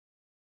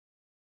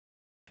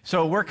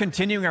So we're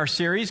continuing our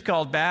series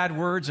called Bad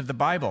Words of the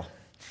Bible.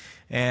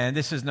 And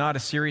this is not a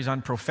series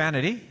on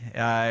profanity.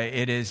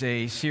 It is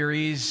a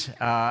series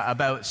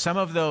about some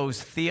of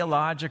those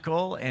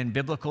theological and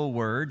biblical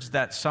words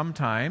that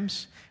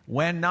sometimes,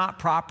 when not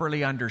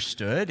properly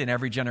understood, and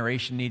every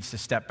generation needs to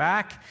step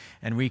back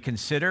and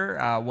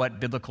reconsider what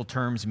biblical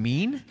terms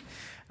mean.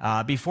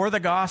 Before the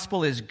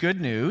gospel is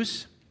good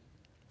news,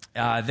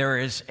 there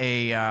is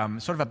a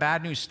sort of a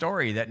bad news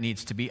story that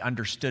needs to be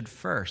understood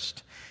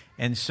first.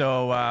 And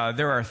so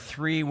there are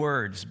three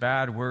words,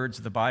 bad words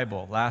of the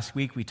Bible. Last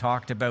week we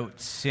talked about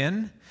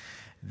sin.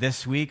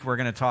 This week we're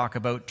going to talk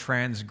about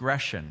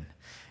transgression.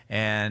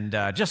 And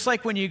just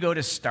like when you go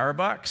to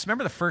Starbucks,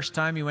 remember the first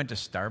time you went to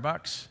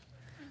Starbucks?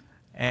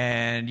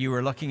 And you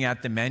were looking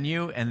at the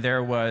menu and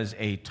there was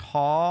a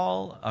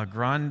tall, a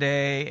grande,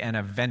 and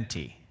a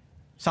venti.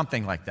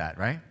 Something like that,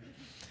 right?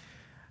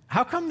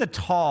 How come the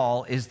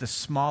tall is the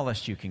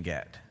smallest you can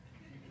get?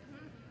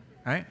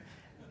 Right?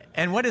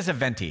 And what is a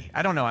venti?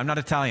 I don't know. I'm not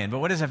Italian, but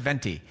what is a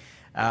venti?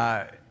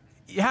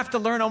 You have to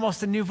learn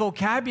almost a new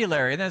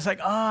vocabulary. And then it's like,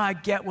 I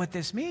get what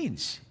this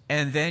means.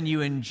 And then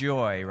you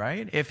enjoy,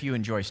 right? If you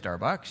enjoy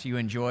Starbucks, you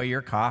enjoy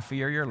your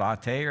coffee or your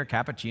latte or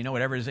cappuccino,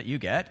 whatever it is that you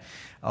get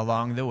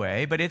along the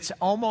way. But it's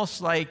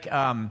almost like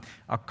a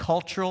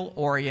cultural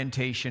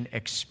orientation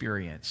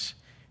experience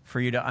for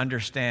you to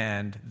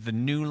understand the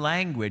new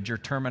language or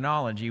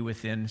terminology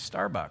within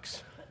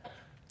Starbucks.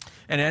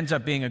 And it ends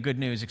up being a good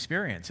news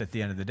experience at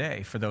the end of the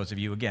day for those of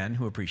you, again,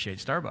 who appreciate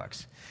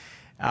Starbucks.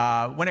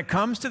 When it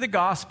comes to the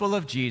gospel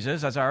of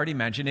Jesus, as I already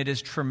mentioned, it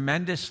is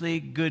tremendously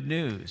good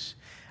news.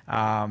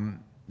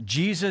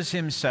 Jesus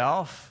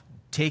himself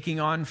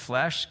taking on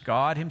flesh,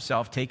 God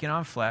himself taking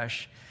on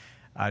flesh,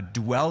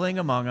 dwelling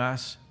among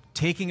us,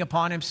 taking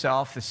upon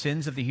himself the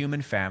sins of the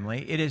human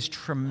family. It is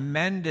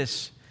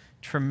tremendously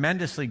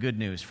good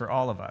news for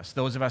all of us,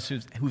 those of us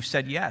who've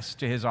said yes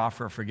to his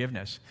offer of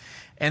forgiveness.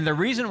 And the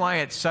reason why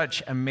it's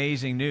such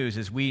amazing news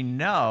is we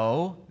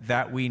know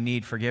that we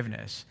need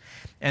forgiveness.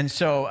 And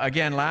so,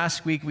 again,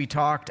 last week we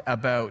talked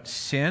about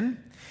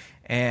sin.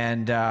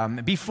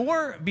 And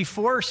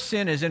before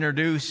sin is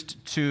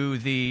introduced to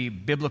the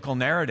biblical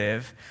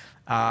narrative,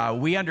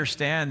 we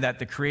understand that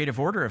the creative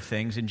order of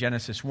things in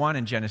Genesis 1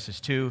 and Genesis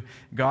 2,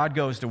 God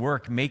goes to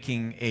work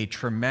making a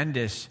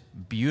tremendous,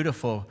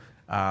 beautiful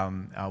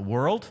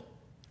world,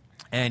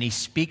 and he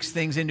speaks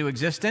things into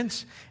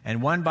existence,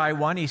 and one by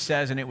one he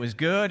says, and it was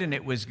good, and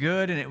it was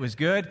good, and it was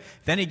good.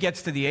 Then he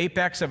gets to the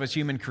apex of his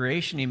human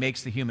creation. He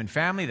makes the human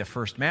family, the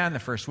first man, the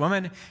first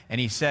woman, and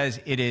he says,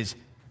 it is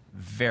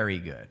very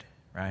good,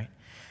 right?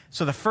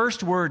 So the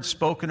first word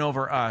spoken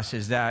over us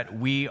is that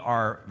we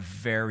are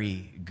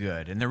very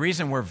good. And the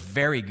reason we're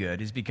very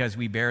good is because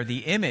we bear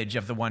the image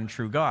of the one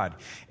true God.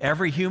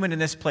 Every human in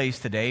this place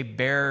today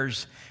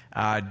bears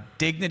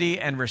dignity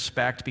and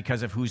respect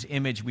because of whose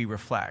image we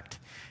reflect.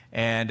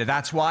 And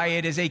that's why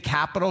it is a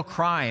capital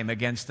crime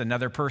against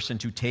another person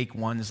to take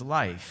one's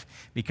life,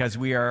 because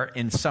we are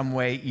in some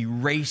way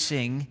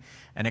erasing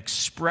an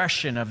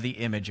expression of the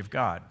image of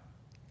God.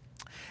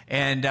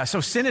 And so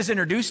sin is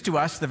introduced to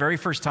us the very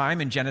first time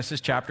in Genesis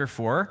chapter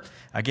 4.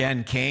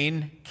 Again,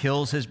 Cain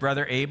kills his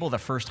brother Abel, the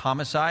first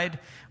homicide,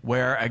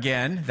 where,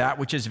 again, that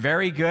which is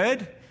very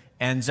good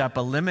ends up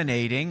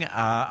eliminating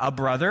a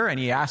brother, and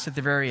he asks at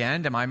the very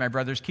end, am I my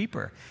brother's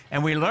keeper?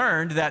 And we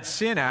learned that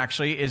sin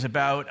actually is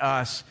about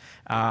us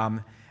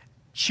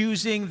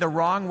choosing the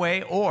wrong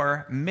way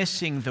or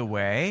missing the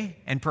way,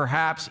 and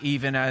perhaps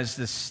even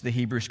as the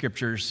Hebrew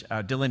scriptures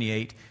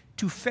delineate,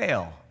 to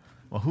fail.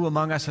 Well, who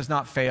among us has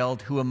not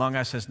failed? Who among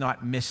us has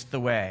not missed the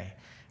way?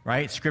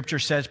 Right? Scripture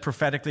says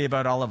prophetically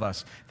about all of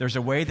us, there's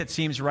a way that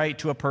seems right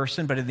to a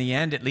person, but in the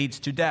end it leads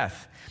to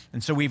death.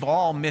 And so we've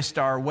all missed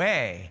our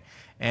way.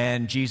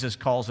 And Jesus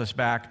calls us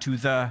back to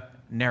the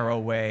narrow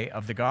way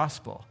of the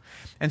gospel.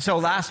 And so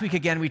last week,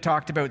 again, we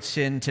talked about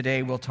sin.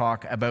 Today, we'll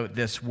talk about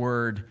this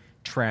word,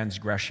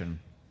 transgression.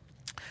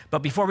 But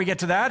before we get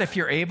to that, if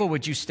you're able,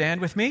 would you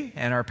stand with me?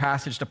 And our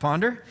passage to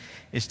ponder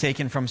is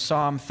taken from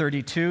Psalm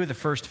 32, the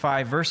first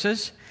 5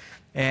 verses.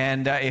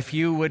 And if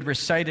you would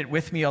recite it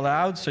with me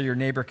aloud so your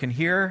neighbor can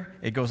hear,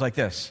 it goes like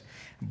this.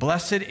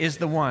 Blessed is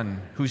the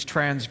one whose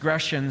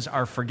transgressions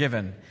are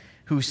forgiven,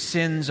 whose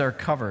sins are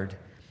covered.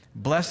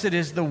 Blessed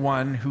is the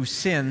one whose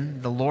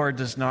sin the Lord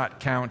does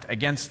not count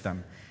against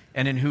them,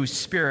 and in whose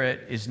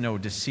spirit is no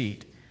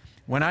deceit.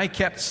 When I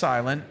kept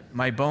silent,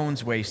 my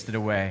bones wasted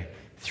away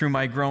through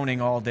my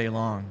groaning all day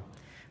long.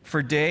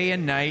 For day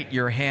and night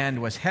your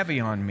hand was heavy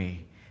on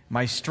me.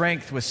 My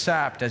strength was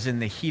sapped as in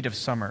the heat of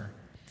summer.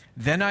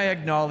 Then I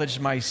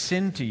acknowledged my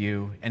sin to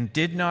you and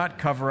did not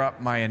cover up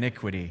my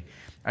iniquity.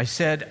 I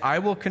said, I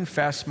will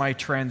confess my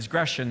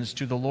transgressions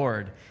to the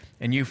Lord,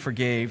 and you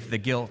forgave the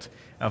guilt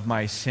of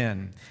my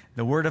sin.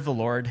 The word of the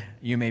Lord,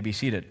 you may be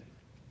seated.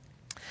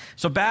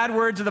 So bad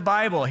words of the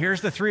Bible,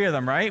 here's the three of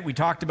them, right? We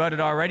talked about it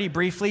already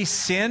briefly.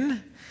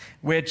 Sin,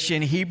 which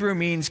in Hebrew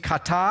means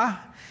kata,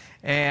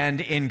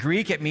 and in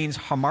Greek it means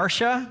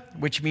hamartia,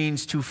 which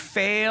means to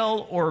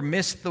fail or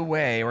miss the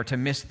way or to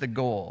miss the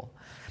goal.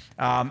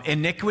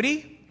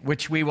 Iniquity,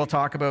 which we will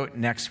talk about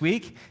next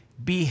week,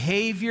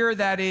 behavior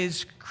that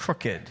is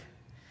crooked.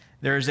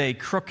 There's a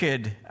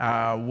crooked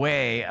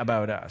way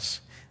about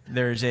us.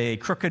 There's a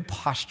crooked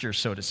posture,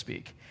 so to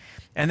speak.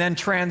 And then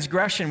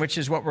transgression, which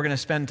is what we're going to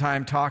spend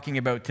time talking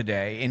about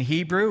today. In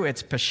Hebrew,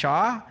 it's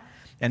pesha,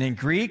 and in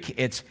Greek,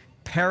 it's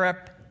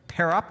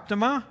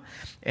paraptoma,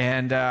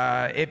 and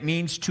it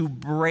means to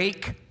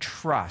break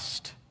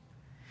trust.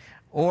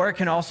 Or it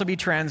can also be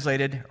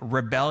translated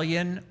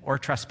rebellion or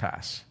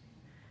trespass.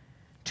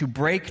 To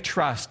break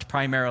trust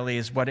primarily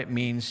is what it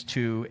means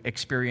to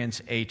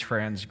experience a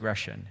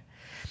transgression.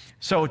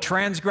 So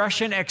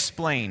transgression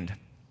explained.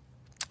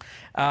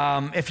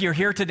 If you're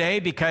here today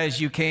because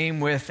you came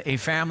with a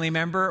family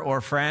member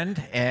or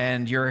friend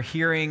and you're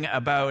hearing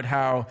about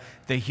how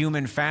the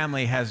human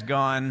family has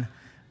gone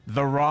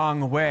the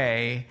wrong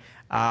way,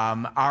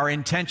 our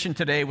intention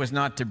today was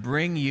not to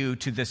bring you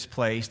to this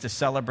place to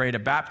celebrate a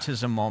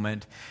baptism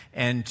moment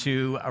and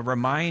to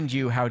remind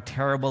you how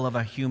terrible of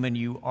a human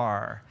you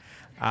are.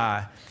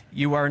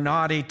 You are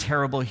not a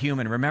terrible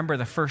human. Remember,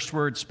 the first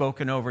word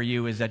spoken over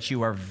you is that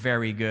you are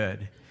very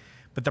good.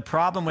 But the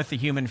problem with the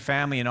human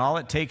family, and all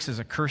it takes is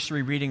a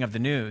cursory reading of the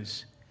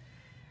news,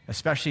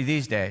 especially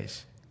these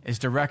days, is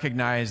to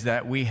recognize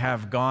that we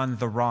have gone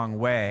the wrong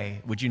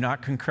way. Would you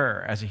not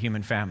concur as a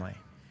human family?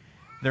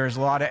 There's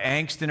a lot of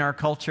angst in our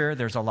culture.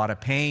 There's a lot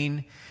of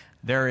pain.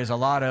 There is a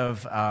lot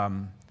of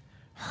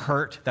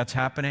hurt that's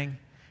happening.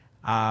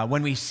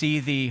 When we see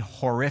the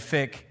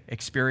horrific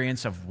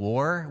experience of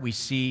war, we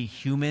see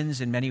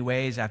humans in many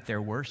ways at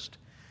their worst.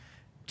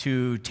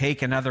 To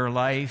take another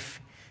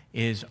life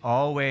is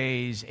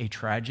always a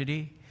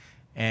tragedy,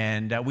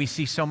 and we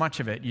see so much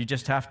of it. You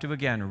just have to,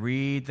 again,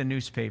 read the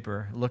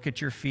newspaper, look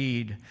at your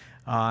feed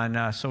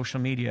on social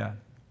media,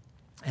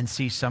 and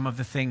see some of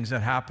the things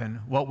that happen,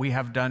 what we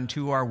have done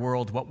to our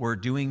world, what we're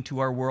doing to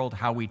our world,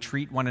 how we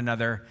treat one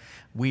another.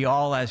 We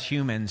all as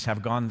humans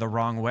have gone the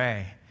wrong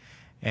way.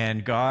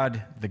 And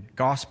God, the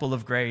gospel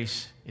of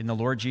grace in the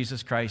Lord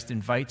Jesus Christ,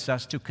 invites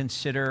us to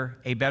consider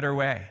a better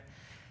way.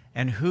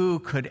 And who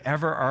could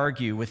ever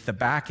argue with the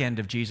back end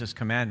of Jesus'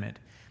 commandment?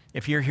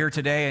 If you're here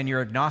today and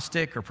you're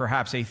agnostic or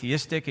perhaps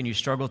atheistic and you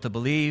struggle to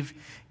believe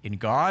in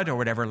God or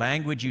whatever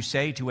language you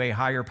say to a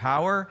higher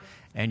power,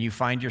 and you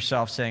find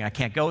yourself saying, I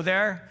can't go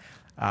there,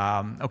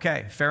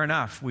 okay, fair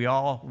enough. We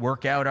all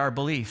work out our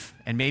belief.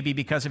 And maybe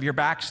because of your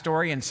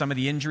backstory and some of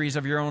the injuries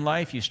of your own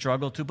life, you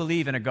struggle to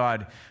believe in a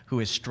God who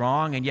is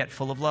strong and yet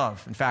full of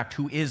love. In fact,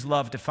 who is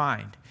love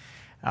defined.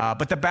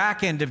 But the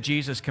back end of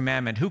Jesus'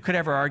 commandment, who could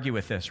ever argue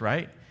with this,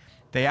 right?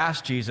 They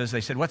asked Jesus, they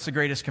said, what's the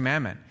greatest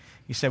commandment?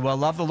 He said, well,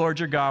 love the Lord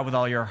your God with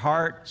all your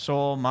heart,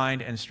 soul,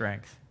 mind, and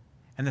strength.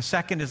 And the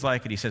second is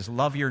like it. He says,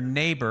 love your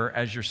neighbor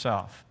as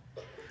yourself.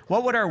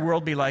 What would our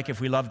world be like if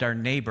we loved our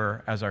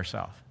neighbor as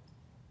ourselves?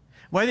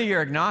 Whether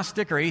you're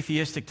agnostic or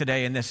atheistic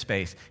today in this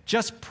space,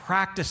 just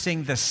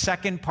practicing the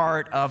second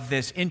part of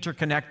this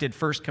interconnected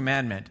first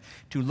commandment,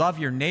 to love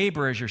your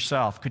neighbor as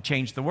yourself, could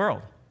change the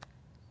world.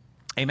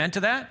 Amen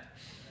to that?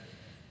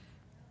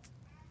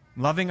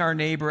 Loving our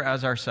neighbor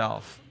as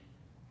ourselves.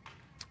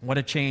 What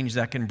a change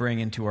that can bring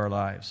into our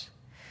lives.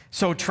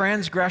 So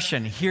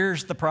transgression,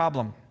 here's the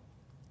problem.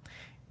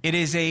 It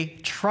is a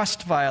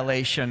trust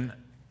violation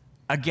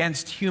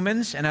against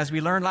humans, and as we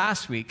learned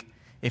last week,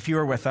 if you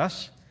were with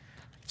us,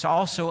 it's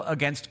also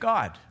against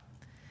God.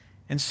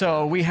 And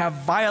so we have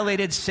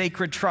violated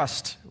sacred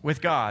trust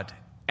with God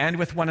and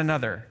with one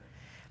another.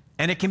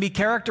 And it can be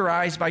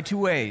characterized by two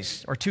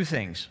ways, or two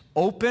things: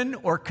 open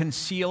or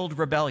concealed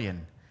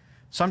rebellion.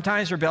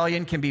 Sometimes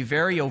rebellion can be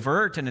very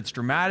overt and it's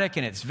dramatic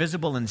and it's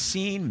visible and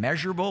seen,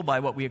 measurable by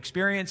what we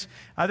experience.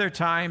 Other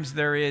times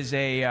there is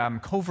a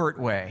covert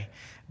way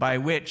by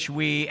which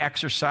we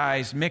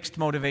exercise mixed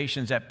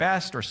motivations at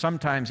best, or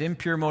sometimes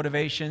impure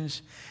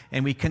motivations,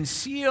 and we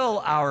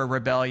conceal our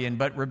rebellion,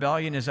 but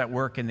rebellion is at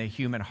work in the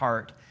human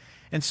heart.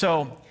 And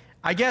so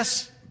I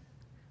guess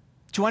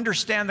to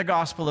understand the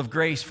gospel of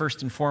grace,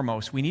 first and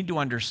foremost, we need to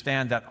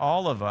understand that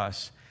all of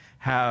us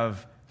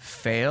have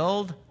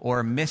failed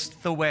or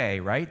missed the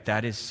way, right?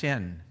 That is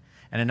sin.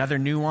 And another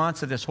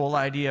nuance of this whole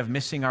idea of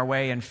missing our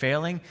way and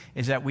failing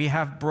is that we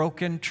have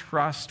broken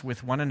trust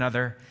with one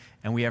another,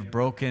 and we have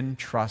broken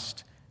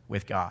trust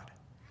with God.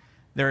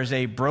 There is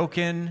a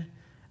broken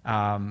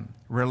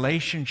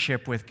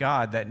relationship with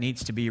God that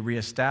needs to be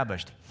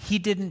reestablished. He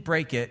didn't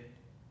break it,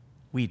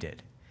 we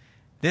did.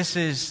 This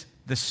is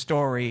the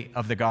story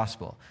of the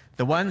gospel.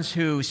 The ones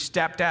who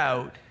stepped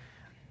out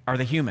are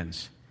the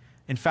humans.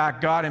 In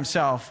fact, God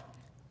himself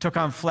took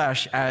on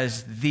flesh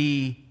as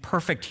the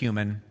perfect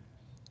human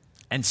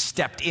and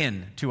stepped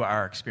in to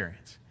our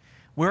experience.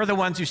 We're the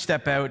ones who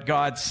step out,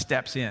 God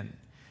steps in.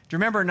 Do you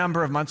remember a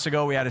number of months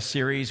ago we had a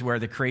series where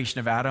the creation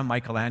of Adam,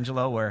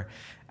 Michelangelo, where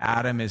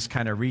Adam is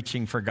kind of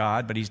reaching for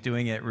God, but he's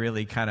doing it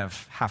really kind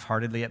of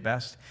half-heartedly at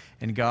best.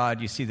 And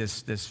God, you see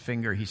this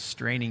finger he's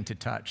straining to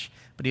touch,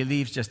 but he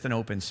leaves just an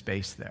open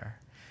space there.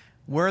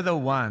 We're the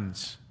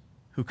ones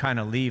who kind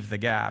of leave the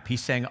gap.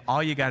 He's saying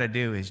all you got to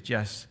do is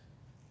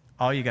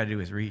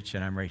reach,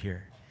 and I'm right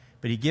here.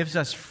 but he gives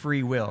us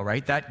free will,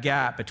 right? That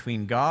gap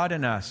between God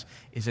and us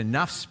is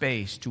enough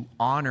space to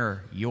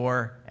honor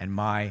your and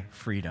my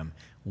freedom.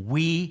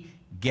 We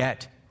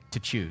get to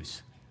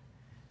choose.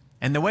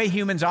 And the way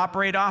humans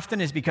operate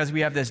often is because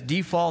we have this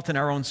default in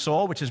our own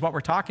soul, which is what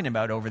we're talking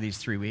about over these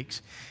 3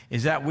 weeks,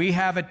 is that we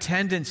have a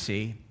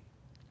tendency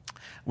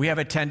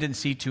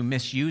to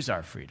misuse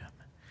our freedom.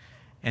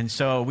 And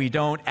so we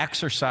don't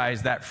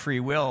exercise that free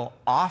will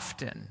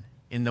often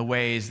in the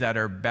ways that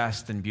are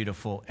best and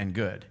beautiful and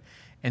good.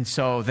 And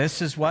so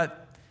this is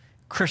what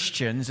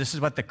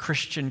the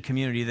Christian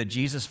community, the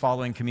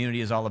Jesus-following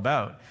community is all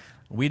about.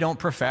 We don't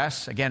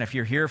profess, again, if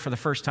you're here for the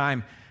first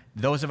time,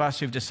 those of us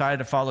who've decided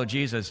to follow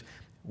Jesus,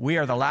 we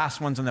are the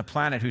last ones on the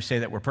planet who say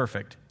that we're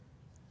perfect.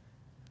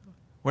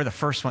 We're the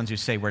first ones who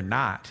say we're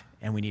not,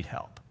 and we need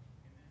help.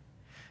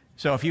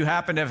 So if you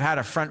happen to have had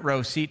a front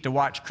row seat to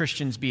watch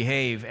Christians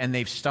behave and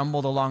they've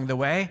stumbled along the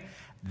way,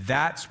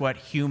 that's what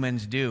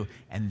humans do,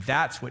 and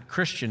that's what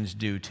Christians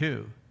do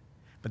too.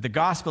 But the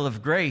gospel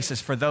of grace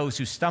is for those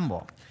who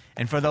stumble,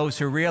 and for those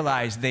who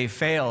realize they've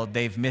failed,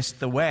 they've missed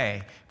the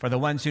way, for the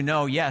ones who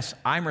know, yes,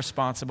 I'm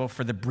responsible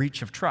for the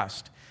breach of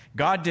trust.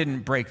 God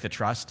didn't break the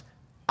trust,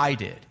 I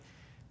did.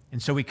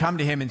 And so we come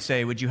to him and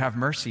say, would you have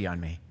mercy on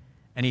me?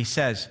 And he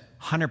says,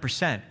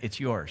 100%, it's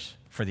yours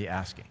for the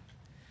asking.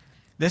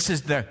 This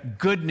is the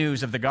good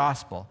news of the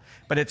gospel,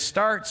 but it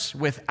starts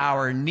with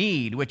our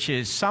need, which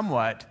is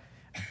somewhat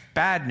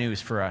bad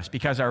news for us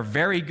because our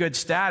very good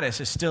status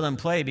is still in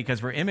play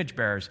because we're image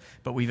bearers,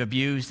 but we've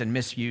abused and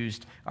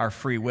misused our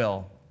free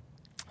will,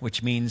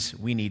 which means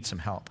we need some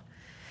help.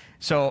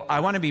 So I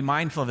want to be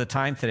mindful of the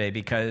time today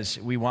because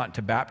we want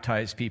to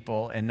baptize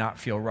people and not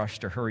feel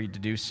rushed or hurried to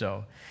do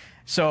so.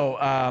 So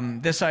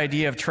this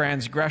idea of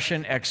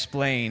transgression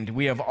explained.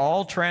 We have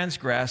all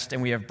transgressed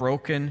and we have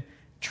broken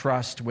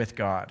trust with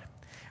God.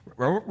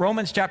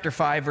 Romans chapter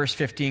 5, verse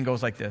 15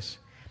 goes like this.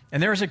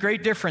 And there is a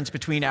great difference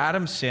between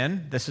Adam's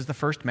sin, this is the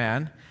first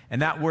man,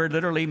 and that word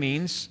literally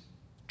means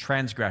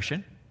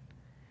transgression.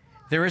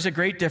 There is a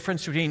great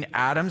difference between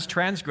Adam's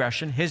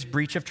transgression, his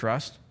breach of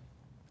trust,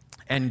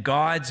 and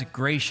God's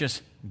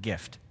gracious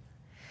gift.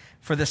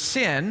 For the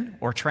sin,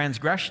 or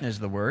transgression is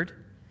the word,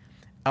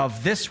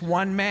 of this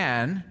one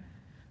man,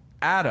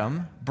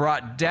 Adam,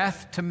 brought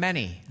death to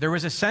many. There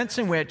was a sense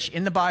in which,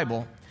 in the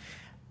Bible,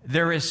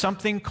 there is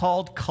something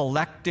called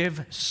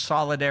collective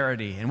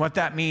solidarity. And what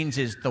that means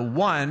is the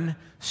one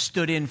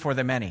stood in for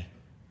the many.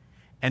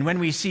 And when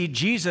we see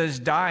Jesus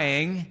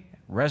dying,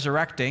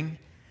 resurrecting,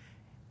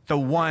 the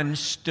one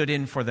stood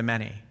in for the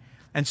many.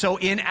 And so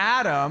in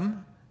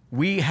Adam,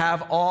 we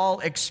have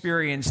all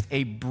experienced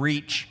a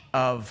breach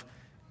of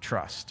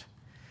trust.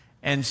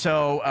 And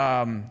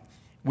so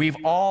we've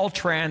all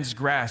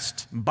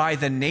transgressed by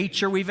the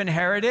nature we've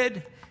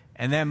inherited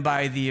and then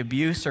by the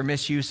abuse or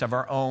misuse of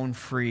our own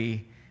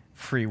free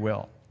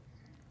will.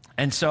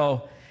 And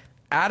so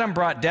Adam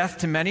brought death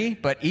to many,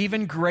 but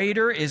even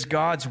greater is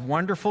God's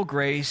wonderful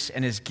grace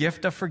and his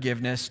gift of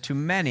forgiveness to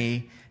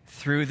many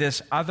through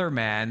this other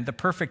man, the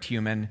perfect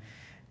human,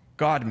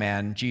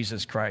 God-man,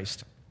 Jesus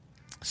Christ.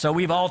 So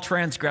we've all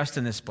transgressed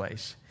in this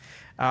place.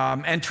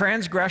 And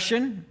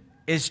transgression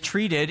is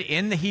treated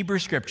in the Hebrew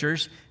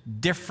Scriptures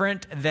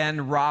different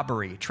than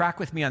robbery. Track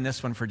with me on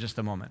this one for just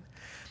a moment.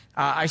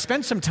 I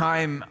spent some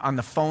time on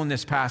the phone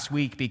this past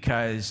week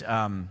because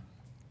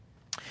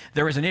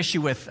there was an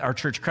issue with our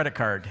church credit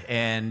card,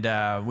 and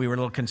we were a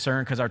little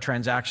concerned because our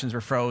transactions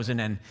were frozen,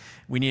 and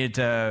we needed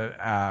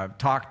to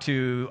talk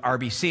to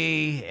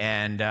RBC,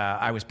 and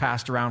I was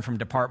passed around from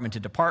department to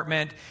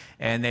department,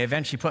 and they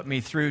eventually put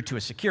me through to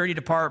a security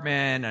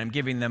department, and I'm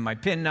giving them my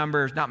PIN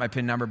numbers, not my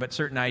PIN number, but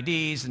certain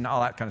IDs and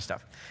all that kind of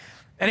stuff.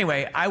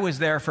 Anyway, I was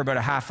there for about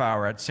a half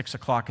hour at 6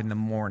 o'clock in the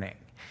morning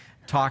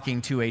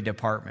talking to a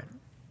department.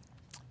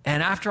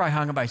 And after I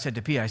hung up, I said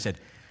to P, I said,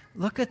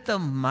 look at the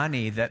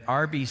money that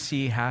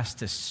RBC has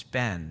to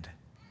spend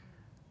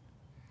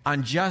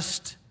on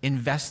just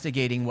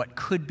investigating what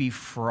could be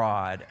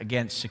fraud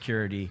against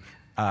security,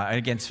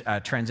 against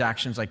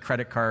transactions like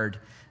credit card,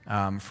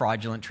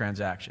 fraudulent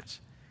transactions.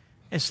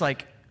 It's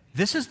like,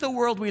 this is the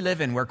world we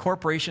live in where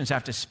corporations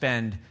have to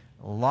spend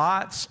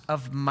lots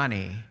of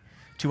money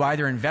to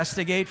either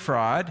investigate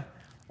fraud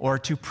or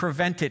to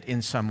prevent it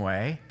in some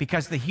way,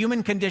 because the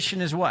human condition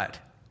is what?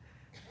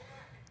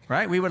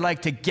 Right? We would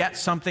like to get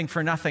something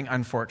for nothing,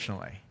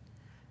 unfortunately.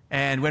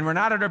 And when we're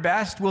not at our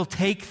best, we'll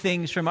take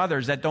things from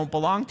others that don't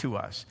belong to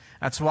us.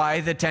 That's why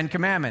the 10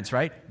 Commandments,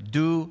 right?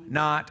 Do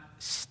not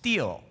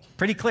steal.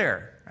 Pretty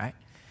clear, right?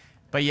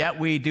 But yet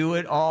we do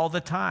it all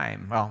the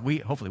time. Well,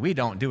 hopefully we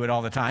don't do it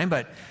all the time,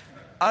 but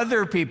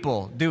other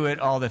people do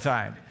it all the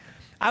time.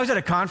 I was at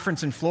a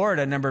conference in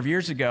Florida a number of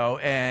years ago,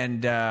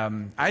 and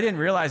I didn't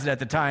realize it at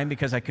the time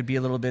because I could be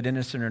a little bit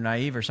innocent or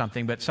naive or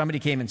something, but somebody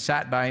came and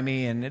sat by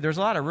me, and there was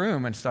a lot of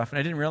room and stuff, and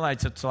I didn't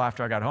realize it until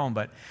after I got home,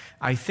 but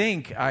I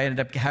think I ended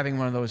up having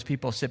one of those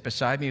people sit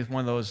beside me with one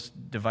of those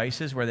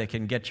devices where they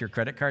can get your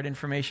credit card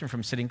information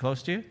from sitting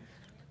close to you.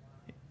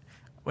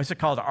 What's it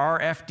called?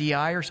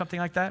 RFDI or something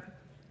like that?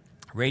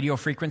 Radio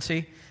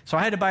frequency. So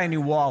I had to buy a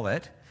new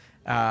wallet.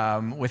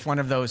 with one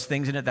of those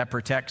things in it that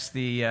protects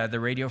the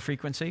radio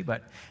frequency.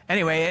 But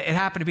anyway, it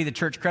happened to be the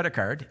church credit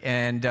card,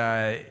 and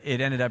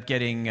it ended up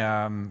getting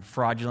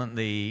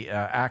fraudulently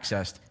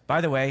accessed.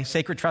 By the way,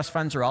 sacred trust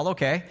funds are all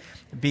okay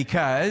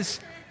because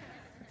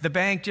the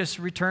bank just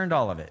returned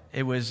all of it.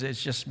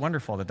 It's just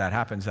wonderful that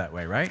happens that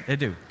way, right? They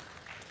do.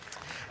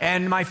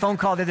 And my phone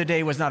call the other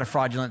day was not a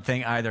fraudulent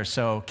thing either.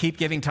 So keep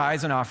giving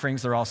tithes and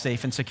offerings. They're all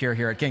safe and secure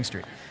here at King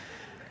Street.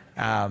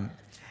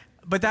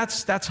 But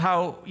that's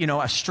how,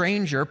 a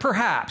stranger,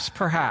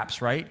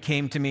 perhaps, right,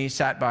 came to me,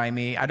 sat by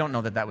me. I don't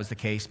know that was the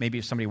case. Maybe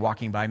it was somebody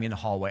walking by me in the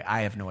hallway.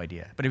 I have no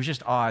idea. But it was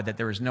just odd that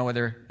there was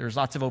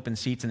lots of open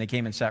seats, and they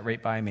came and sat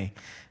right by me.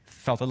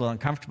 Felt a little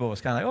uncomfortable. It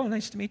was kind of like, oh,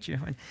 nice to meet you.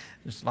 And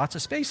there's lots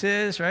of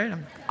spaces, right?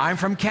 I'm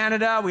from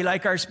Canada. We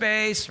like our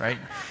space, right?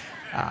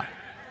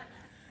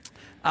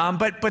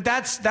 But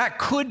that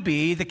could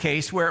be the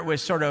case where it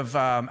was sort of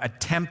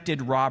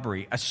attempted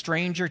robbery, a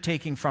stranger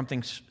taking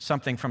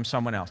something from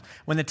someone else.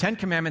 When the Ten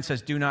Commandments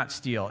says do not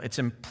steal, it's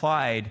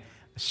implied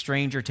a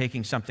stranger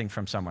taking something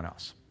from someone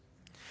else.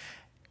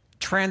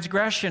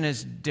 Transgression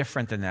is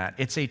different than that.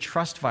 It's a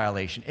trust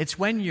violation. It's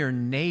when your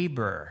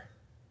neighbor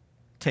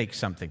takes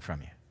something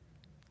from you.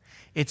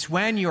 It's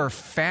when your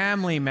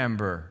family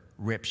member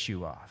rips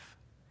you off.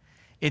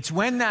 It's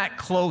when that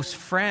close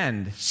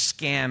friend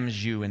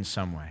scams you in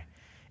some way.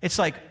 It's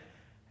like,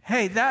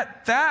 hey,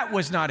 that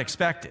was not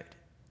expected.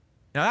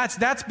 Now,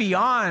 that's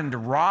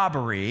beyond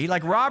robbery.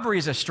 Like, robbery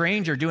is a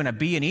stranger doing a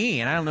B&E,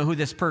 and I don't know who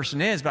this person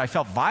is, but I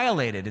felt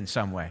violated in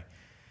some way.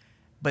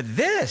 But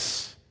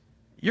this,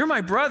 you're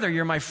my brother,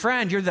 you're my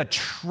friend, you're the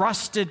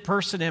trusted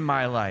person in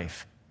my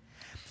life.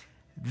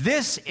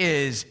 This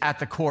is at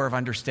the core of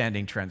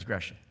understanding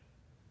transgression.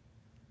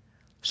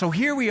 So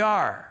here we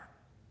are,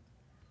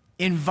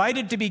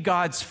 invited to be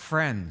God's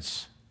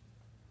friends,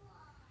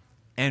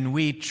 and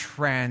we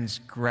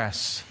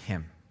transgress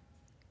him.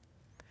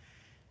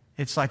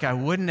 It's like I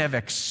wouldn't have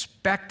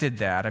expected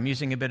that. I'm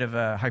using a bit of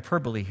a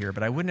hyperbole here,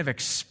 but I wouldn't have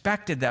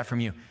expected that from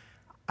you.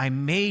 I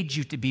made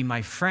you to be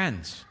my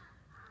friends.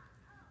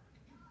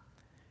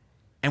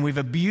 And we've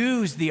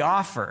abused the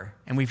offer,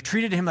 and we've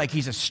treated him like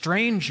he's a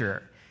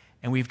stranger,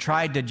 and we've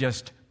tried to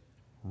just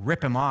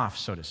rip him off,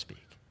 so to speak.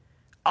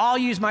 I'll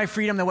use my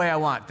freedom the way I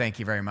want, thank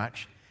you very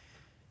much.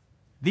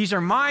 These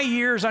are my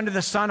years under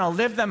the sun. I'll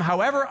live them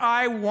however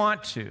I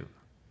want to.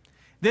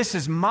 This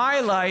is my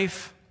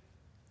life.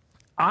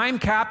 I'm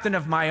captain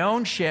of my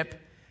own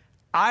ship.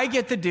 I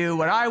get to do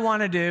what I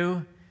want to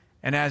do.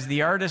 And as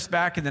the artist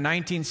back in the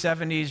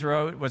 1970s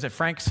wrote, was it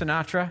Frank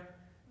Sinatra?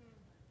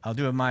 I'll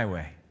do it my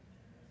way.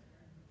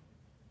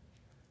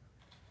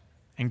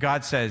 And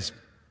God says,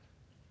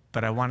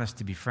 but I want us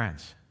to be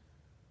friends.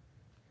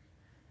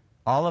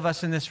 All of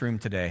us in this room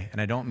today,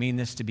 and I don't mean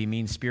this to be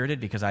mean-spirited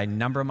because I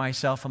number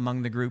myself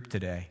among the group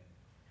today,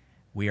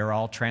 we are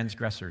all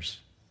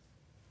transgressors.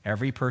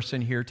 Every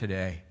person here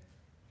today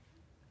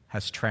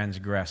has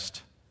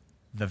transgressed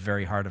the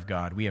very heart of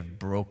God. We have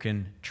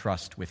broken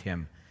trust with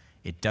him.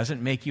 It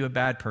doesn't make you a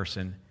bad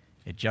person.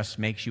 It just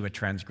makes you a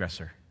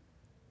transgressor.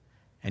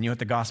 And you know what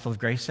the gospel of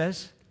grace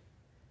says?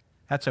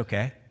 That's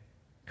okay.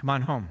 Come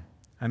on home.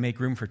 I make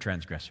room for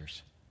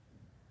transgressors.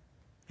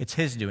 It's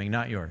his doing,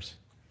 not yours.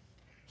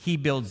 He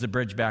builds the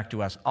bridge back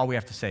to us. All we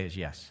have to say is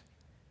yes.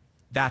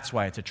 That's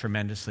why it's a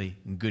tremendously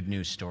good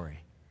news story.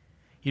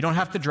 You don't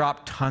have to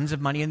drop tons of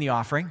money in the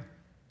offering.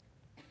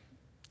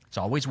 It's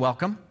always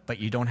welcome, but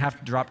you don't have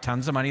to drop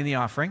tons of money in the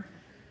offering.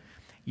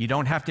 You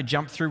don't have to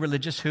jump through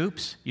religious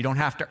hoops. You don't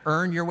have to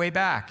earn your way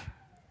back.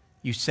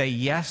 You say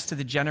yes to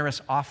the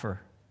generous offer.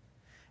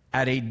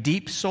 At a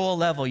deep soul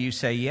level, you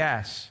say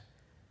yes.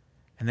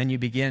 And then you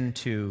begin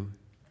to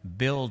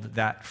build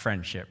that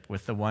friendship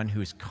with the one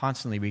who's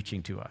constantly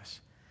reaching to us.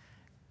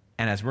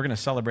 And as we're going to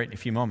celebrate in a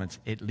few moments,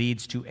 it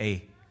leads to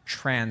a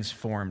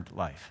transformed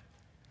life.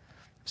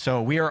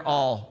 So we are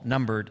all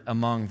numbered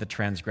among the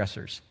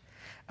transgressors.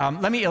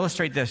 Let me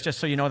illustrate this just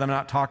so you know that I'm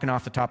not talking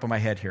off the top of my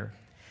head here.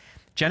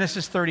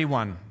 Genesis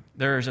 31,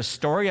 there's a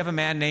story of a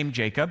man named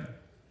Jacob.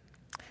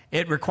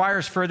 It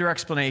requires further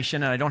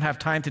explanation, and I don't have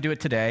time to do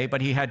it today,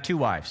 but he had 2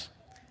 wives.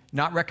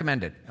 Not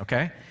recommended,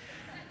 okay?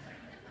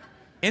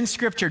 In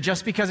Scripture,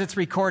 just because it's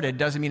recorded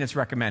doesn't mean it's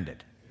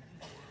recommended.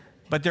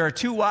 But there are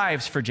 2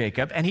 wives for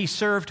Jacob, and he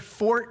served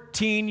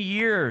 14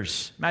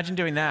 years. Imagine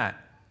doing that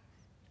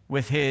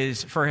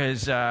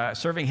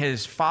serving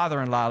his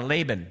father-in-law,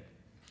 Laban,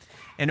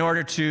 in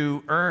order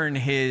to earn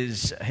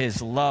his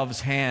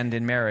love's hand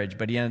in marriage,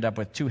 but he ended up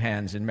with 2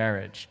 hands in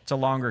marriage. It's a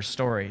longer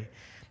story.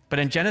 But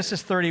in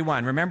Genesis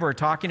 31, remember, we're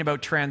talking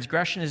about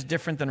transgression is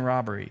different than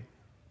robbery.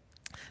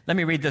 Let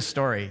me read this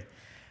story.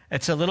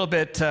 It's a little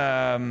bit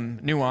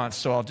nuanced,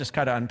 so I'll just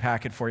kind of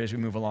unpack it for you as we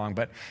move along.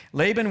 But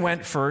Laban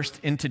went first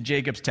into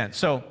Jacob's tent.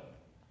 So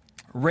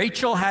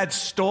Rachel had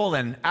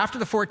stolen, after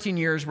the 14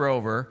 years were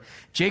over,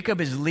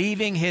 Jacob is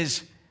leaving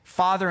his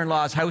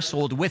father-in-law's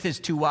household with his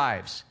 2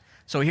 wives.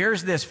 So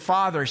here's this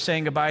father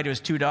saying goodbye to his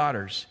 2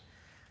 daughters.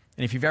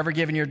 And if you've ever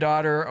given your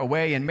daughter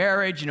away in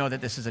marriage, you know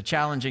that this is a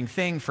challenging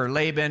thing for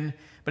Laban.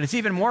 But it's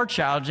even more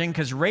challenging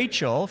because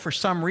Rachel, for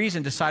some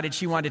reason, decided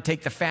she wanted to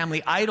take the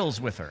family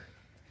idols with her.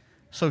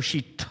 So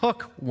she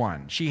took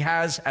one. She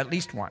has at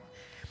least one.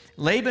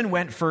 Laban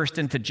went first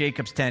into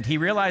Jacob's tent. He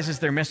realizes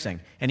they're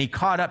missing, and he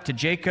caught up to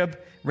Jacob,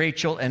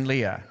 Rachel, and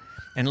Leah.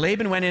 And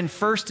Laban went in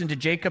first into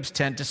Jacob's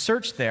tent to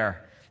search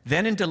there,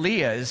 then into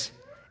Leah's,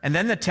 and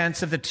then the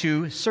tents of the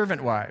 2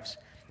 servant wives.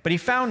 But he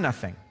found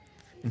nothing.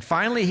 And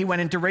finally he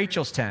went into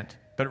Rachel's tent.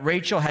 But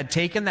Rachel had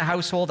taken the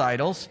household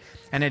idols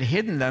and had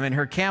hidden them in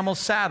her camel's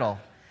saddle,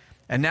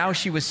 and now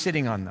she was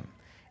sitting on them.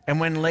 And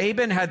when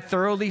Laban had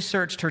thoroughly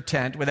searched her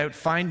tent without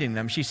finding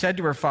them, she said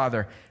to her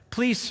father,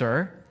 "Please,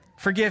 sir,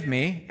 forgive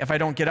me if I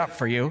don't get up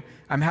for you.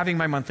 I'm having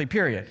my monthly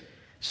period."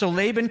 So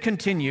Laban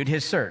continued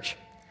his search,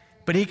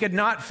 but he could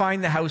not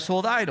find the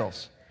household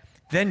idols.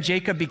 Then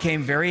Jacob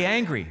became very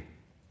angry,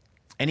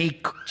 and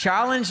he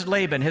challenged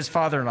Laban, his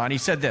father-in-law, and he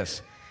said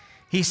this.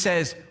 He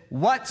says,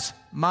 "What's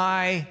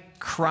my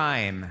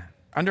crime?"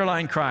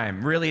 Underline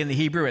crime. Really, in the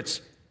Hebrew,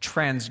 it's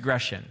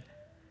transgression.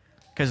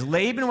 Because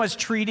Laban was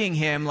treating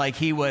him like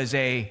he was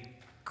a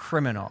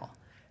criminal.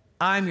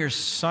 "I'm your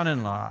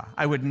son-in-law.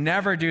 I would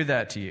never do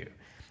that to you.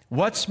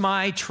 What's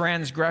my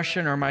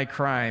transgression or my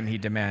crime?" he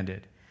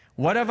demanded.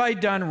 "What have I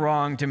done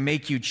wrong to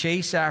make you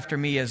chase after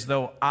me as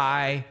though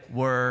I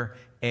were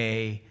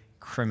a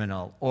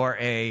criminal or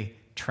a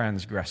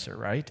transgressor,"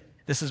 right?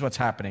 This is what's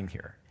happening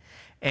here.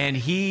 And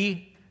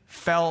he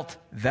felt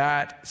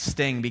that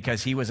sting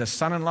because he was a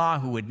son-in-law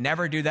who would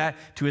never do that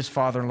to his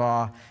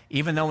father-in-law,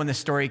 even though when the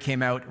story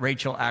came out,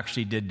 Rachel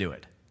actually did do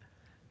it.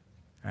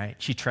 Right?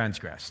 She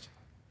transgressed.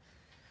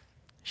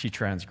 She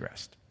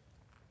transgressed.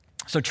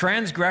 So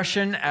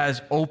transgression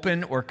as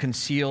open or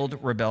concealed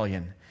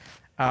rebellion.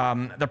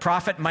 The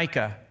prophet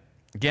Micah,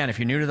 again, if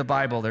you're new to the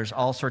Bible, there's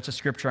all sorts of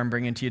scripture I'm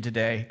bringing to you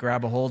today.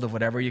 Grab a hold of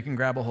whatever you can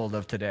grab a hold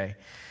of today.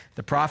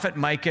 The prophet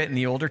Micah in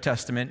the Older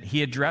Testament,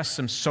 he addressed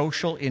some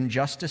social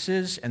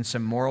injustices and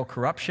some moral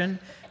corruption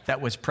that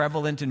was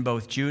prevalent in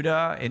both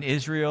Judah and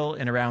Israel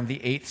in around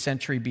the 8th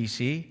century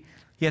BC.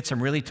 He had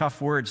some really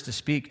tough words to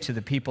speak to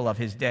the people of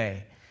his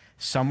day.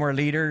 Some were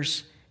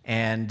leaders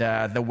and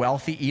the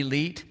wealthy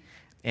elite,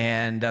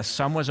 and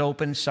some was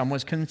open, some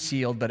was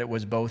concealed, but it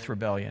was both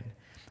rebellion.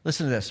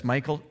 Listen to this,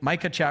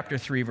 Micah chapter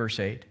 3, verse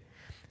 8.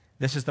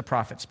 This is the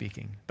prophet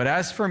speaking. "But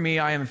as for me,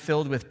 I am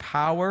filled with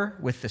power,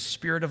 with the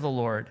Spirit of the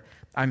Lord.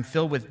 I'm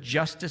filled with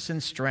justice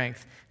and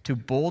strength to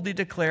boldly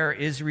declare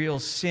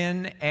Israel's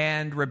sin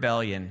and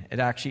rebellion." It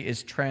actually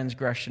is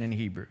transgression in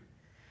Hebrew.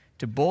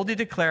 To boldly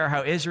declare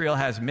how Israel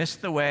has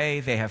missed the way,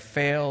 they have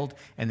failed,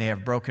 and they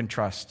have broken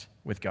trust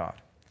with God.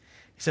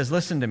 He says,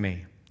 "Listen to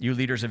me, you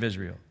leaders of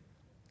Israel.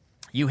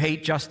 You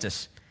hate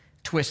justice,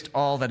 twist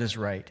all that is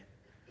right.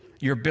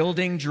 You're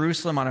building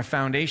Jerusalem on a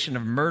foundation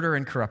of murder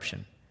and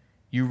corruption.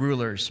 You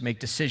rulers make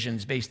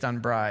decisions based on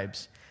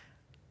bribes.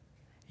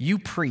 You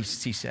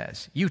priests," he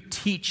says, "you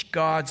teach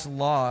God's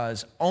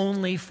laws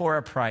only for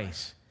a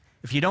price.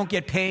 If you don't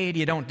get paid,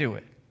 you don't do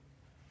it.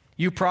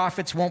 You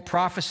prophets won't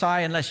prophesy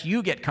unless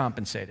you get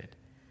compensated.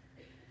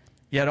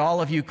 Yet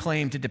all of you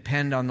claim to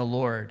depend on the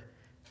Lord.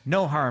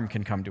 No harm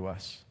can come to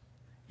us,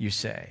 you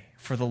say,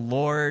 for the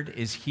Lord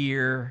is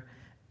here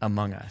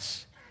among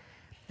us."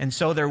 And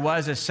so there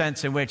was a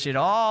sense in which it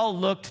all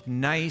looked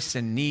nice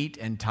and neat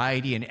and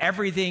tidy, and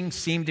everything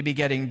seemed to be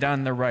getting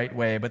done the right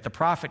way. But the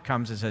prophet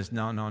comes and says,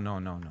 no.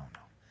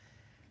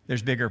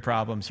 There's bigger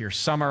problems here.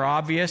 Some are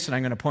obvious, and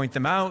I'm going to point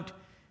them out,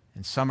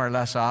 and some are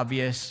less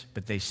obvious,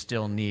 but they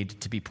still need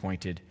to be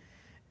pointed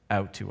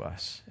out to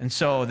us. And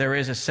so there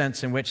is a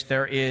sense in which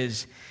there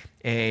is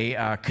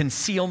a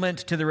concealment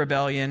to the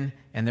rebellion,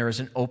 and there is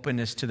an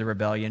openness to the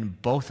rebellion.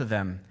 Both of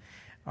them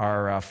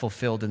are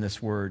fulfilled in this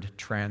word,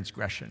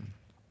 transgression.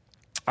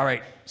 All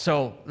right,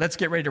 so let's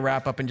get ready to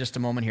wrap up in just a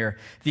moment here.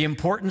 The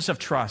importance of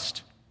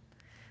trust.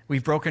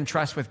 We've broken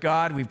trust with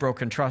God. We've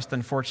broken trust,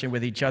 unfortunately,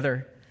 with each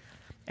other.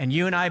 And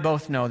you and I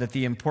both know that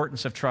the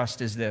importance of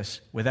trust is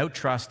this. Without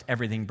trust,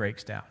 everything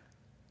breaks down.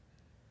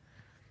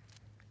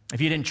 If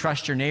you didn't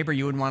trust your neighbor,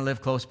 you wouldn't want to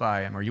live close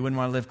by him, or you wouldn't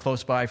want to live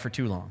close by for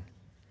too long.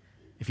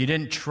 If you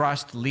didn't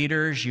trust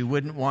leaders, you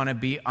wouldn't want to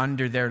be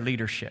under their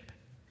leadership,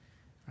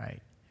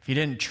 right? If you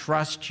didn't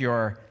trust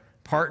your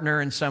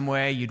partner in some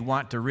way, you'd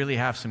want to really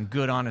have some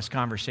good, honest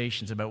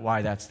conversations about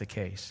why that's the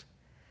case.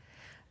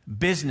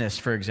 Business,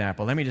 for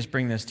example. Let me just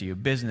bring this to you.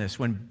 Business.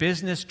 When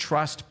business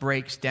trust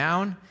breaks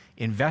down,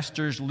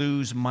 investors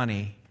lose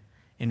money.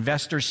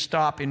 Investors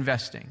stop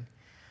investing.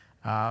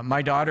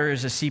 My daughter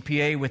is a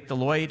CPA with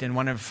Deloitte, and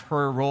one of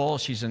her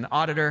roles, she's an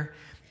auditor.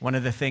 One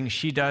of the things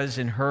she does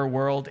in her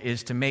world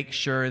is to make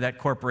sure that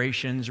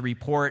corporations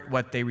report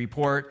what they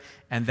report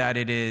and that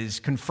it is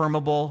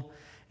confirmable,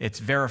 it's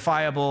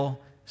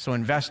verifiable, so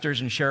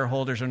investors and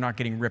shareholders are not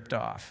getting ripped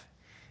off.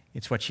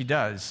 It's what she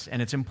does,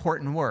 and it's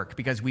important work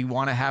because we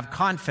want to have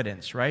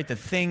confidence, right, that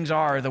things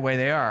are the way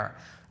they are.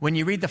 When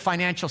you read the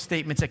financial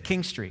statements at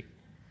King Street,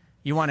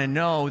 you want to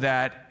know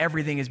that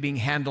everything is being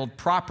handled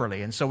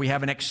properly, and so we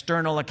have an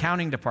external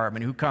accounting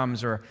department who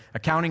comes, or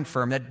accounting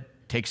firm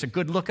that takes a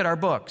good look at our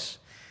books,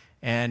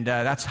 and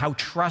that's how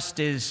trust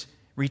is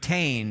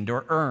retained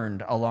or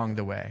earned along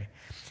the way.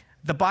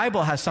 The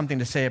Bible has something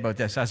to say about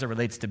this as it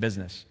relates to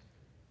business.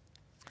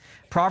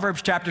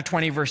 Proverbs chapter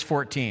 20, verse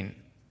 14.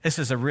 This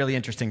is a really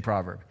interesting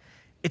proverb.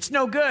 It's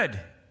no good,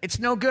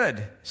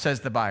 says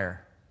the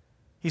buyer.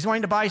 He's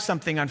wanting to buy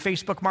something on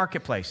Facebook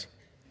Marketplace.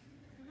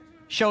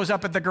 Shows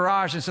up at the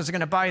garage and says, I'm going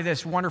to buy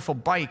this wonderful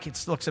bike.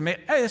 It looks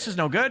amazing. Hey, this is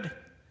no good.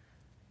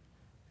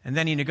 And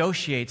then he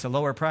negotiates a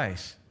lower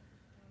price.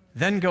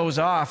 Then goes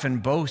off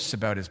and boasts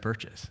about his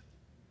purchase.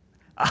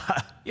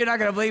 You're not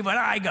going to believe what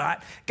I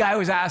got. Guy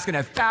was asking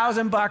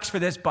 $1,000 for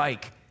this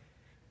bike.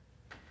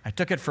 I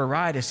took it for a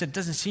ride. I said, it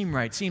doesn't seem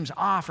right. Seems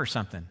off or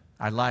something.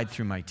 I lied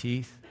through my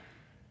teeth.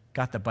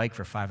 Got the bike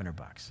for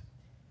 $500.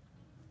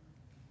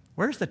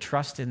 Where's the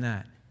trust in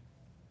that?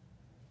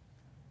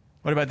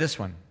 What about this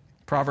one?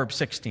 Proverbs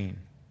 16.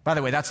 By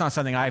the way, that's not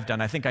something I've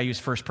done. I think I use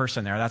first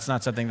person there. That's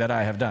not something that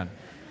I have done.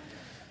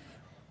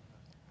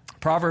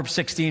 Proverbs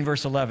 16,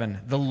 verse 11.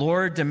 The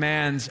Lord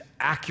demands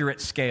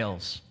accurate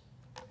scales.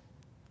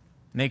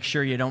 Make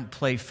sure you don't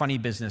play funny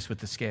business with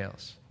the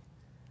scales.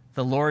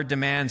 The Lord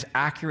demands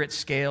accurate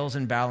scales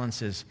and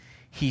balances.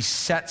 He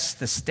sets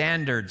the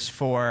standards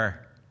for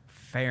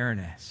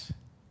fairness.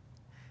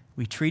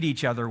 We treat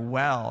each other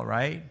well,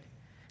 right?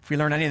 If we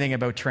learn anything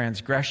about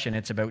transgression,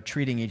 it's about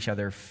treating each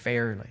other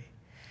fairly.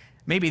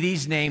 Maybe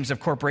these names of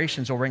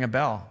corporations will ring a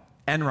bell.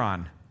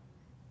 Enron,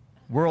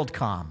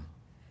 WorldCom,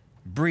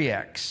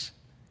 Briex,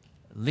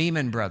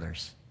 Lehman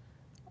Brothers,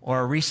 or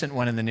a recent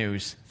one in the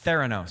news,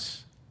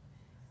 Theranos.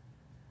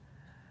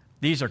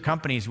 These are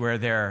companies where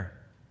their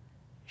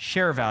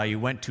share value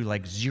went to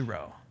like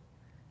zero.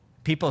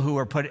 People who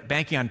were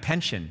banking on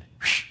pension,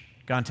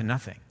 gone to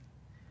nothing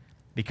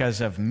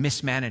because of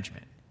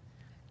mismanagement,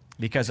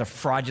 because of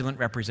fraudulent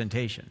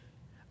representation.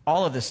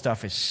 All of this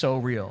stuff is so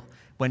real.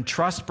 When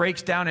trust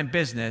breaks down in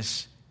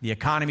business, the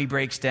economy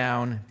breaks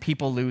down,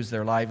 people lose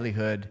their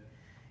livelihood.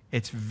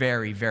 It's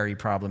very, very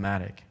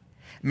problematic.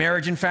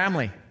 Marriage and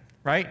family,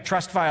 right?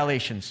 Trust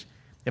violations.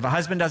 If a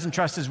husband doesn't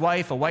trust his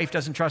wife, a wife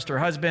doesn't trust her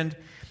husband,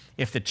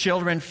 if the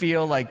children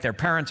feel like their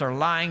parents are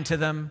lying to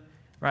them,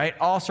 right?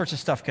 All sorts of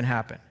stuff can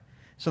happen.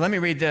 So let me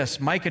read this.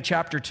 Micah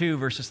chapter 2,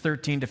 verses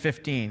 13 to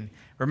 15.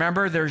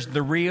 Remember, there's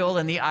the real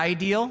and the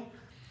ideal.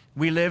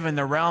 We live in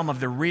the realm of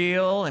the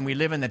real, and we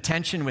live in the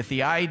tension with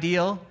the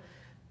ideal.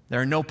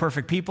 There are no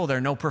perfect people. There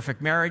are no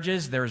perfect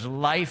marriages. There's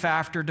life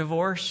after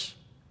divorce.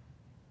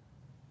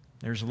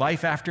 There's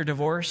life after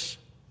divorce.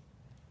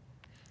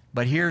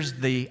 But here's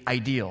the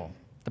ideal.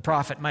 The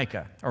prophet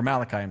Malachi,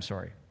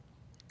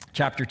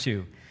 chapter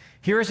 2.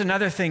 Here's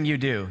another thing you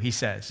do, he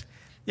says.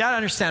 You gotta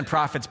understand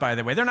prophets, by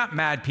the way. They're not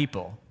mad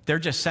people. They're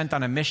just sent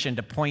on a mission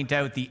to point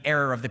out the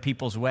error of the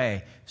people's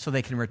way so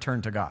they can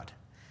return to God.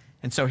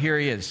 And so here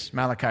he is.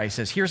 Malachi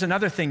says, here's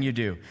another thing you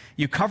do.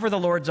 You cover the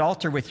Lord's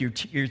altar with your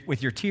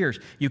tears.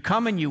 You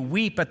come and you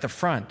weep at the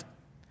front,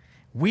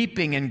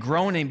 weeping and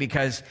groaning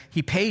because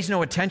he pays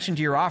no attention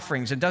to your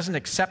offerings and doesn't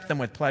accept them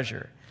with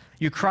pleasure.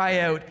 You cry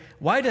out,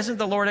 why doesn't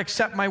the Lord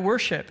accept my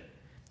worship?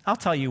 I'll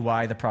tell you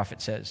why, the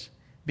prophet says.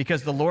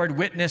 Because the Lord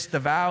witnessed the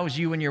vows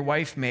you and your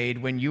wife made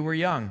when you were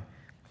young,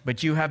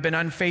 but you have been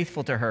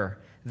unfaithful to her,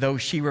 though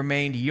she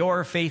remained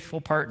your faithful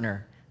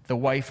partner, the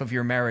wife of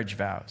your marriage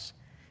vows.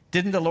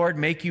 Didn't the Lord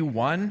make you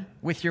one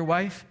with your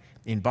wife?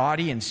 In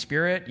body and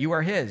spirit, you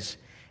are his.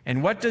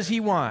 And what does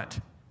he want?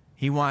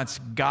 He wants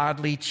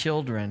godly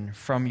children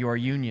from your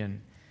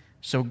union.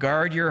 So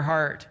guard your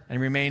heart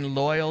and remain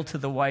loyal to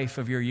the wife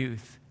of your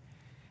youth.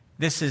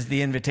 This is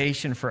the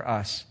invitation for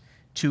us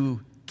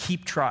to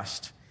keep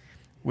trust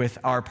with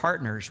our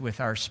partners, with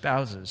our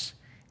spouses,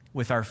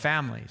 with our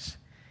families.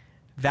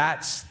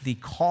 That's the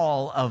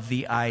call of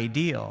the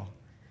ideal.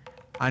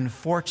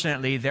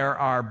 Unfortunately, there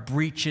are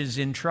breaches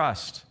in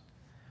trust.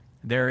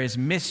 There is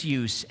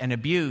misuse and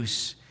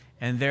abuse,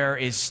 and there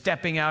is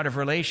stepping out of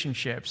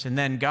relationships. And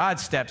then God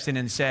steps in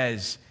and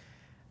says,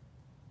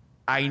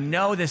 I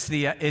know this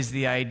is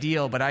the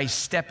ideal, but I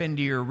step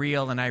into your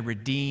real and I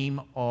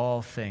redeem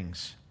all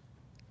things.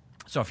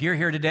 So if you're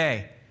here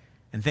today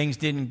and things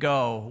didn't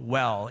go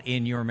well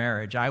in your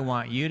marriage, I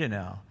want you to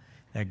know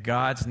that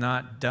God's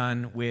not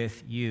done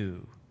with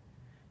you.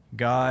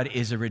 God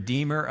is a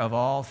redeemer of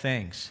all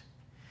things,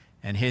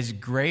 and his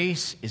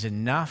grace is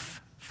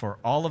enough for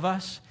all of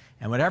us.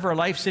 And whatever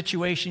life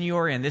situation you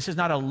are in, this is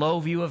not a low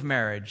view of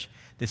marriage.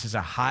 This is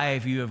a high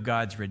view of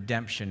God's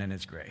redemption and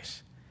his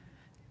grace.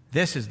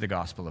 This is the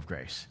gospel of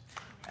grace,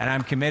 and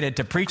I'm committed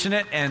to preaching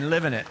it and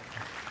living it.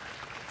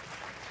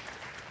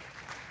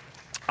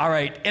 All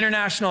right,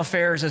 international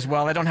affairs as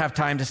well. I don't have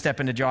time to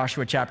step into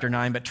Joshua chapter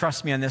 9, but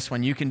trust me on this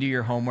one. You can do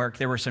your homework.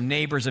 There were some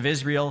neighbors of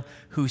Israel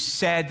who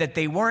said that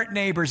they weren't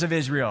neighbors of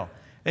Israel.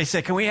 They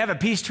said, can we have a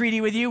peace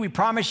treaty with you? We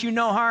promise you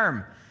no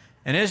harm.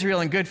 And Israel,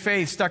 in good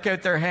faith, stuck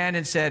out their hand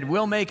and said,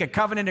 we'll make a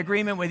covenant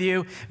agreement with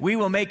you. We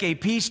will make a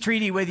peace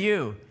treaty with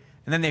you.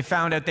 And then they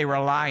found out they were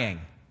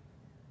lying.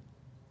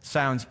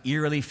 Sounds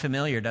eerily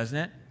familiar, doesn't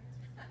it?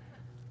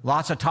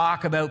 Lots of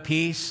talk about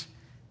peace.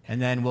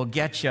 And then we'll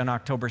get you on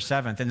October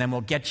 7th, and then we'll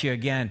get you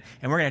again.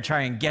 And we're going to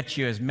try and get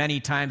you as many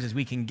times as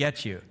we can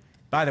get you.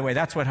 By the way,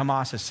 that's what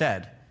Hamas has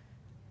said.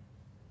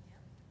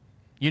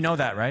 You know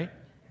that, right?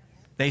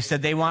 They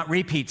said they want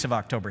repeats of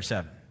October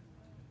 7th.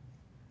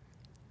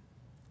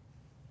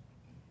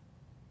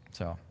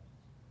 So,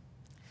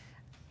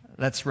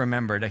 let's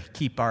remember to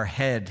keep our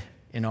head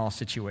in all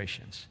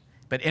situations.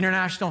 But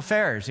international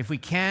affairs, if we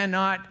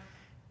cannot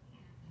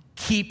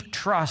keep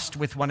trust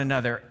with one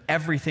another,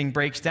 everything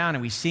breaks down,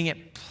 and we're seeing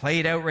it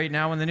played out right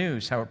now in the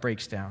news, how it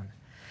breaks down.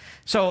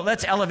 So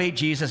let's elevate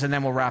Jesus, and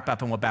then we'll wrap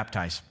up and we'll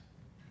baptize.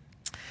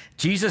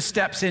 Jesus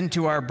steps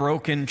into our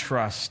broken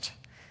trust.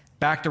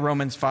 Back to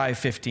Romans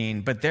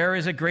 5:15. But there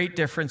is a great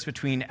difference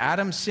between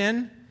Adam's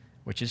sin,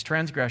 which is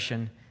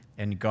transgression,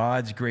 and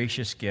God's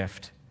gracious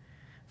gift.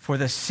 For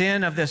the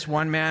sin of this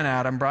one man,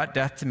 Adam, brought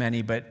death to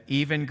many, but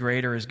even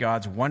greater is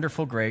God's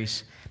wonderful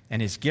grace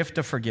and his gift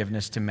of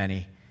forgiveness to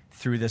many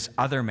through this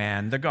other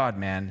man, the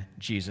God-man,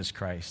 Jesus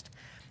Christ,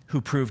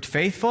 who proved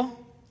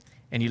faithful,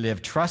 and he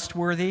lived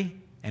trustworthy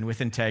and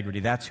with integrity.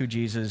 That's who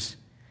Jesus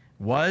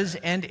was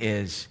and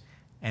is,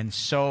 and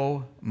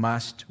so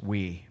must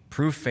we.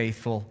 Prove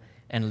faithful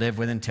and live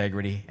with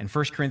integrity. And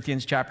 1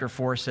 Corinthians chapter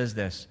 4 says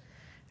this,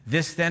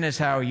 "This then is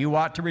how you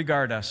ought to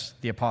regard us,"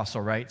 the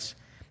apostle writes,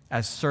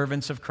 "as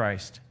servants of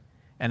Christ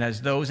and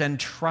as those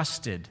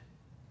entrusted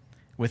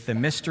with the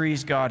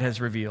mysteries God has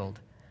revealed.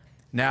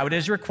 Now it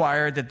is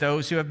required that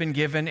those who have been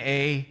given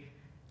a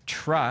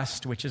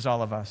trust," which is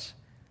all of us,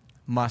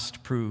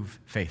 "must prove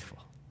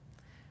faithful."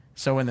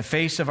 So in the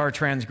face of our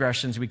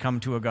transgressions, we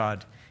come to a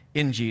God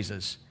in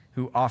Jesus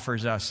who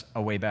offers us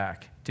a way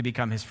back to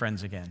become his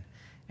friends again.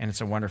 And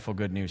it's a wonderful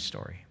good news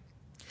story.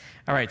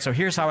 All right, so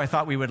here's how I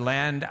thought we would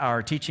land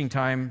our teaching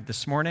time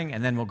this morning,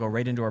 and then we'll go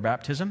right into our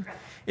baptism.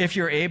 If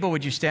you're able,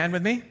 would you stand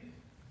with me?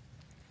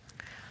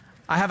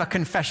 I have a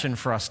confession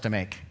for us to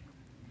make.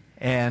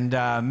 And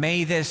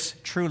may this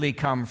truly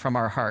come from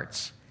our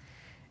hearts.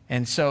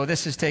 And so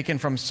this is taken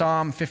from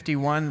Psalm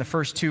 51, the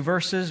first two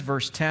verses,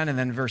 verse 10, and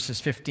then verses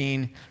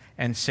 15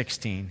 and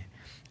 16.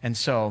 And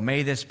so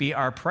may this be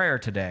our prayer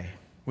today.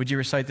 Would you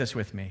recite this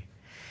with me?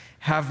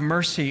 Have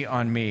mercy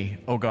on me,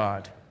 O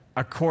God,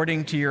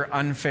 according to your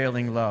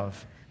unfailing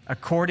love.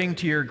 According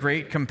to your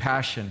great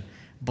compassion,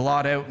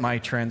 blot out my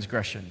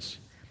transgressions.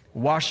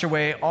 Wash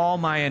away all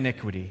my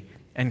iniquity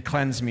and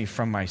cleanse me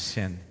from my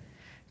sin.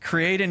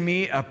 Create in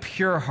me a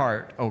pure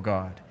heart, O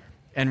God,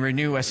 and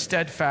renew a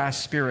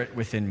steadfast spirit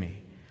within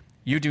me.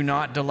 You do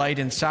not delight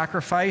in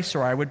sacrifice,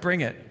 or I would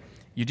bring it.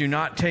 You do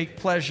not take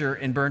pleasure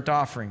in burnt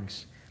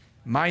offerings.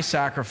 My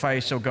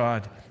sacrifice, O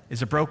God,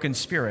 is a broken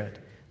spirit,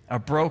 a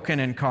broken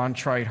and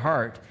contrite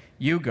heart.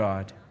 You,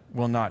 God,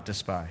 will not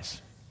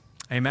despise.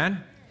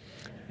 Amen?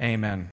 Amen.